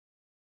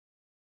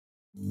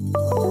Welcome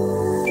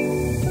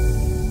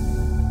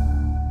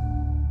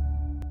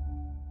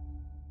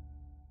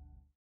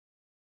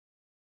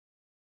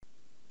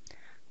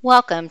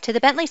to the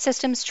Bentley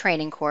Systems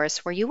training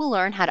course where you will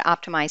learn how to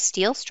optimize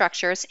steel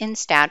structures in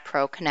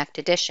STAAD.Pro Connect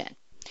Edition.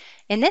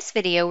 In this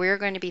video, we are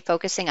going to be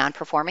focusing on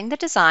performing the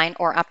design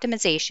or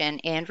optimization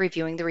and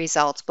reviewing the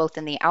results both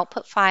in the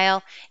output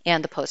file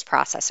and the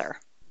post-processor.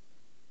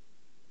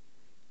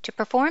 To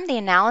perform the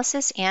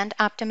analysis and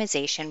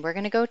optimization, we're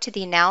going to go to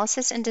the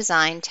Analysis and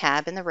Design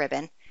tab in the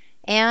ribbon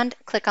and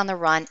click on the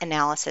Run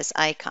Analysis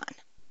icon.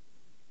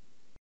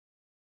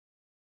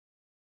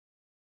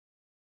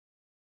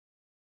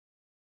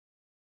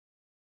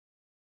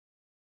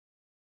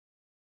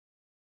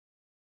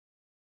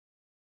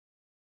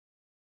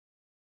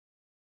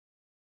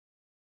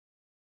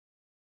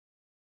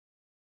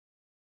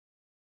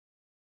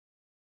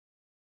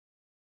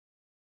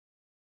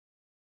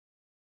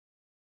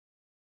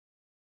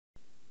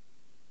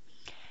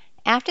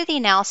 After the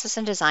analysis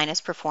and design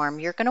is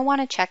performed, you're going to want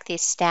to check the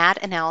STAAD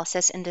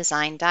Analysis and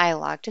Design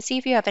dialog to see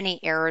if you have any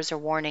errors or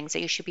warnings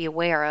that you should be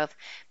aware of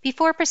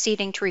before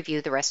proceeding to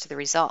review the rest of the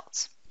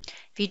results.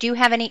 If you do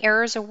have any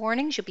errors or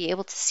warnings, you'll be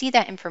able to see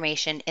that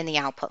information in the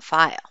output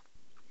file.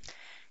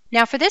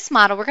 Now for this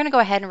model, we're going to go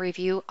ahead and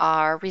review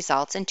our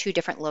results in two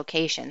different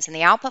locations, in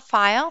the output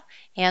file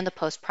and the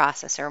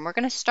post-processor, and we're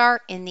going to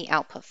start in the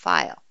output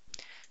file.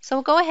 So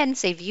we'll go ahead and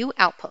say View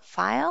Output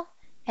File,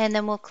 and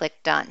then we'll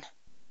click Done.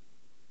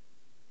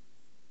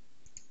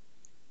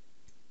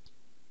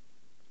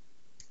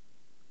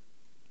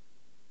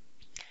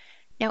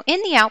 Now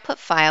in the output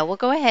file, we'll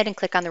go ahead and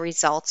click on the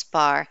results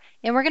bar,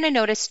 and we're going to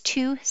notice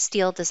two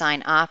steel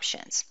design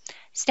options.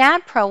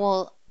 STAAD.Pro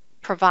will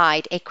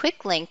provide a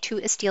quick link to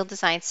a steel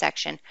design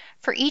section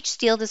for each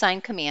steel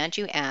design command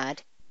you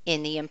add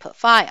in the input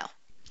file.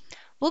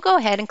 We'll go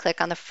ahead and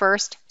click on the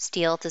first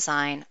steel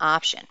design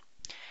option.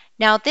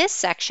 Now this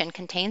section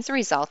contains the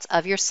results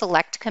of your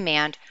select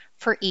command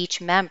for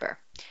each member.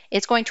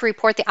 It's going to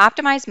report the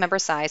optimized member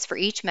size for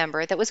each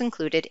member that was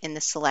included in the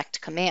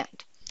select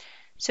command.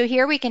 So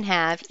here we can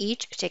have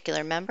each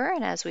particular member,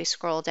 and as we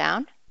scroll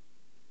down,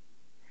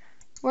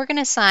 we're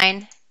going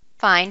to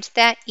find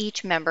that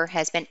each member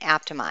has been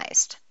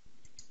optimized.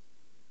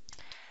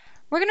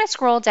 We're going to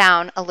scroll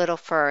down a little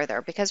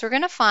further because we're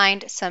going to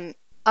find some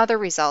other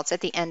results at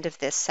the end of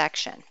this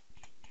section.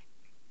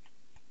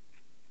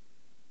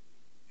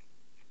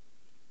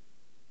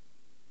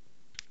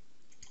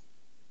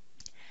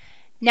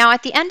 Now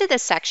at the end of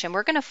this section,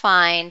 we're going to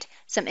find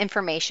some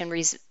information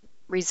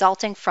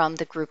resulting from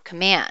the group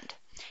command.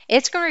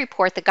 It's going to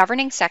report the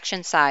governing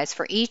section size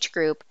for each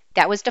group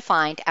that was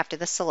defined after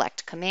the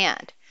select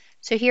command.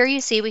 So here you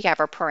see we have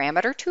our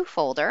parameter 2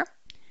 folder,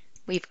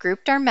 we've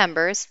grouped our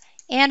members,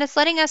 and it's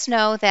letting us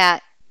know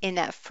that in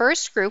that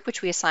first group,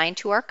 which we assigned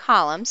to our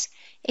columns,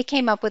 it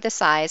came up with a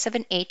size of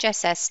an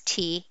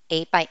HSST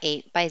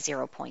 8x8 by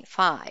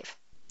 0.5.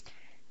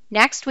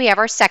 Next, we have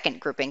our second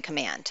grouping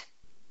command.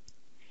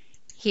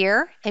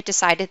 Here, it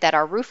decided that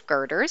our roof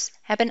girders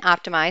have been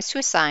optimized to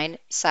a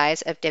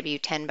size of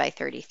W10 by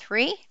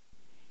 33,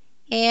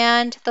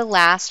 and the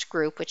last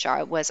group, which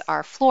was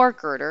our floor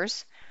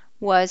girders,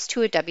 was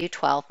to a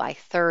W12 by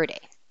 30.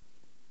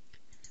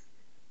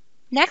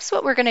 Next,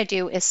 what we're going to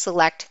do is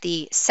select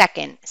the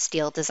second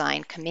steel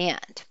design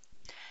command.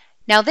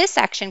 Now this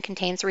section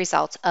contains the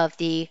results of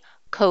the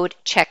code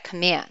check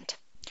command.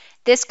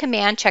 This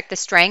command checked the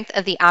strength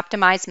of the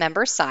optimized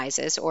member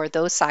sizes, or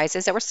those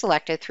sizes that were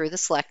selected through the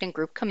select and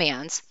group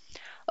commands,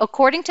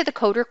 according to the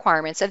code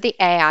requirements of the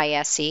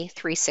AISC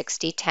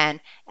 36010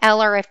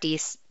 LRFD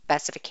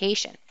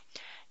specification.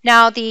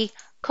 Now the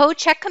code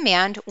check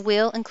command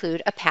will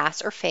include a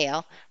pass or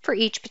fail for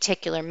each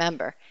particular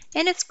member,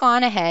 and it's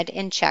gone ahead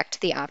and checked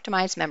the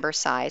optimized member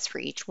size for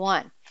each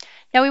one.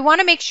 Now we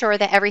want to make sure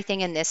that everything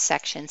in this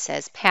section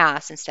says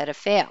pass instead of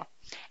fail.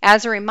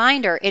 As a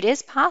reminder, it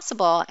is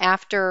possible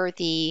after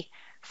the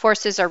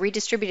forces are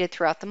redistributed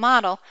throughout the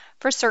model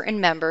for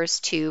certain members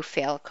to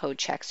fail a code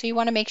check. So you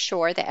want to make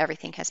sure that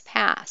everything has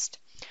passed.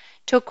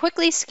 To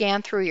quickly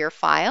scan through your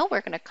file, we're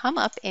going to come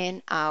up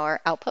in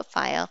our output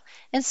file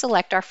and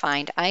select our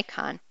find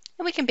icon.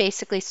 And we can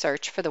basically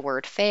search for the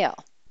word fail.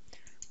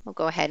 We'll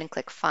go ahead and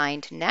click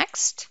Find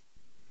Next.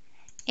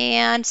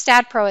 And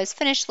STAAD.Pro has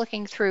finished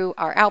looking through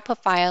our output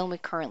file, and we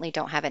currently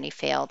don't have any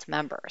failed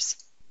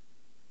members.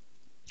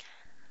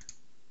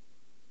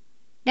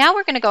 Now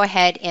we're going to go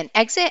ahead and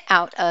exit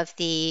out of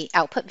the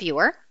output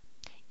viewer,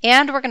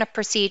 and we're going to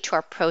proceed to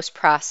our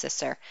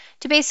post-processor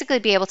to basically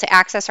be able to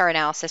access our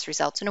analysis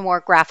results in a more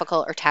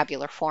graphical or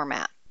tabular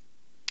format.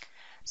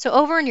 So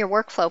over in your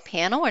workflow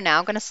panel, we're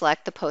now going to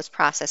select the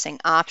post-processing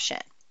option.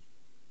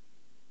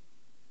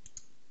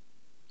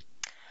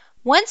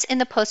 Once in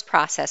the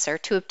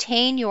post-processor, to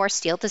obtain your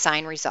steel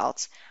design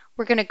results,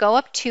 we're going to go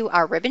up to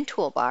our ribbon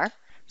toolbar,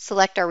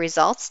 select our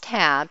Results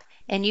tab,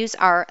 and use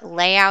our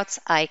Layouts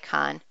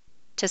icon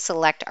to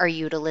select our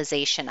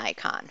utilization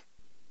icon.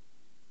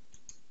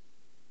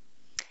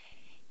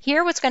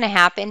 Here what's going to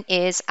happen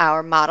is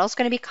our model is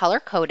going to be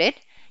color coded.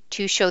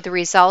 to show the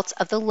results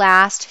of the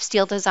last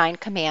steel design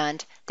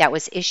command that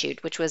was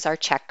issued, which was our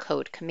check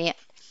code command.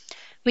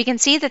 We can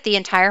see that the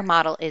entire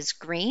model is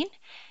green,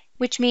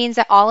 which means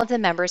that all of the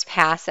members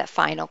pass that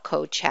final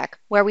code check,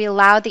 where we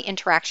allowed the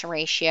interaction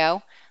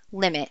ratio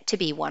limit to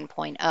be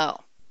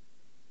 1.0.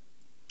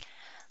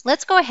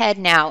 Let's go ahead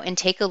now and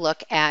take a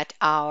look at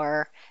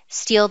our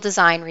steel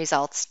design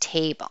results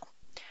table.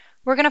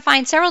 We're going to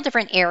find several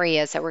different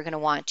areas that we're going to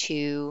want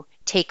to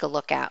take a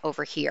look at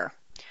over here.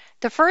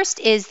 The first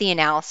is the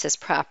analysis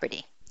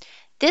property.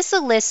 This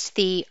lists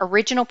the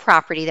original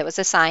property that was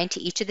assigned to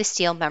each of the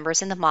steel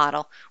members in the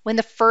model when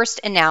the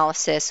first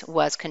analysis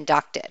was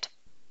conducted.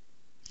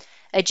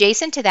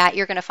 Adjacent to that,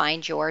 you're going to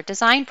find your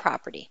design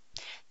property.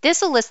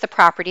 This will list the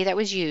property that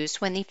was used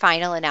when the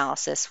final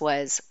analysis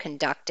was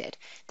conducted.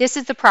 This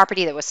is the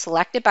property that was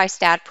selected by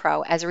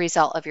STAAD.Pro as a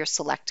result of your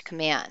select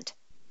command.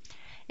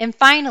 And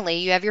finally,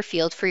 you have your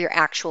field for your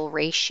actual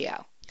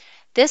ratio.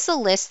 This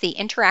will list the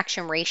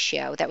interaction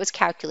ratio that was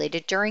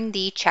calculated during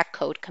the check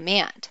code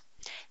command.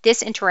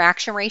 This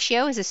interaction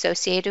ratio is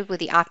associated with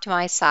the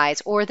optimized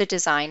size or the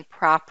design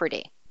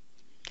property.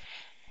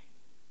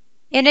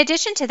 In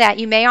addition to that,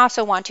 you may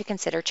also want to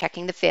consider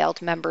checking the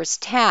Failed Members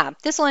tab.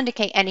 This will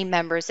indicate any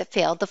members that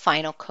failed the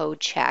final code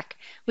check,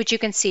 which you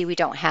can see we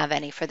don't have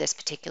any for this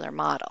particular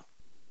model.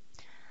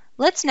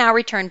 Let's now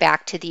return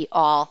back to the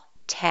All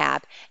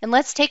tab, and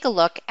let's take a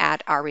look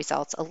at our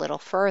results a little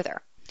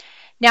further.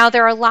 Now,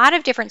 there are a lot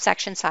of different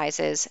section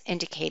sizes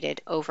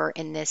indicated over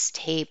in this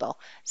table.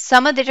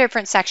 Some of the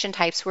different section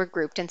types were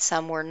grouped and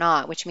some were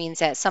not, which means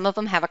that some of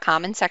them have a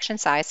common section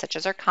size, such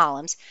as our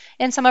columns,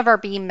 and some of our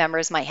beam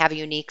members might have a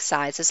unique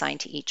size assigned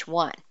to each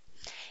one.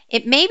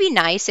 It may be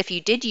nice if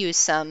you did use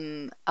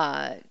some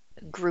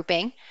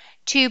grouping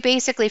to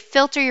basically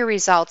filter your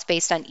results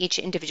based on each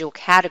individual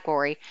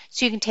category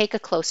so you can take a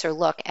closer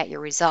look at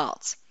your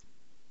results.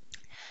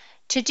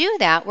 To do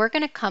that, we're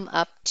going to come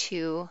up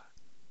to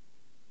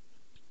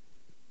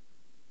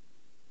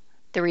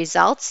the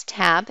Results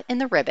tab in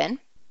the ribbon,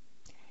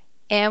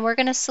 and we're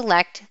going to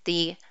select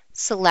the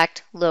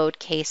Select Load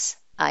Case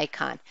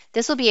icon.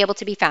 This will be able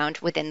to be found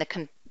within the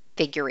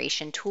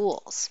configuration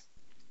tools.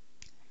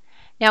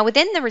 Now,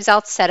 within the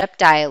Results Setup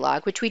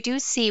dialog, which we do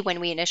see when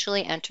we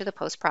initially enter the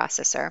post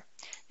processor,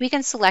 we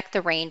can select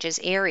the Ranges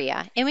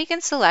area, and we can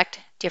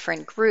select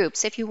different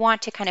groups if you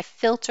want to kind of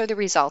filter the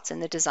results in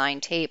the design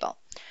table.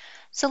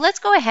 So let's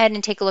go ahead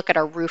and take a look at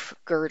our roof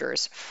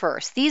girders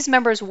first. These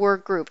members were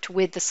grouped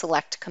with the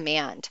select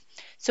command.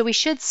 So we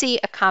should see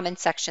a common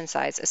section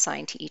size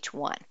assigned to each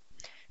one.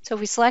 So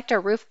if we select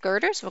our roof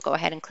girders, we'll go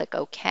ahead and click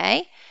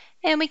OK.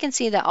 And we can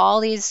see that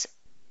all these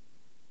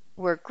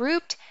were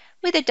grouped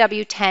with a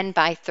W10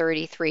 by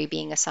 33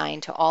 being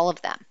assigned to all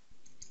of them.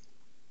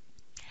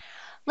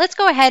 Let's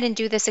go ahead and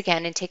do this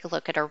again and take a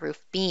look at our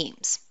roof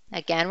beams.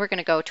 Again, we're going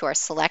to go to our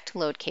Select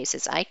Load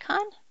Cases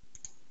icon.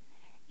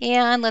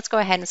 And let's go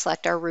ahead and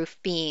select our roof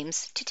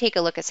beams to take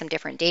a look at some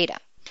different data.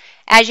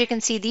 As you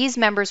can see, these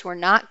members were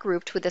not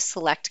grouped with the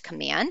select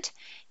command,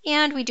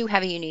 and we do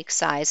have a unique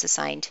size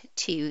assigned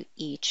to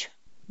each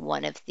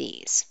one of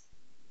these.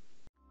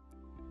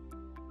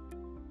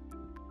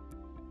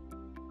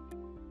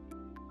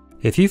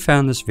 If you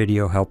found this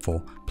video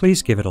helpful,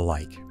 please give it a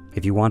like.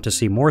 If you want to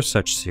see more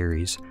such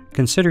series,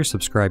 consider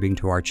subscribing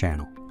to our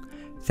channel.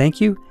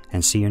 Thank you,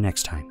 and see you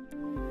next time.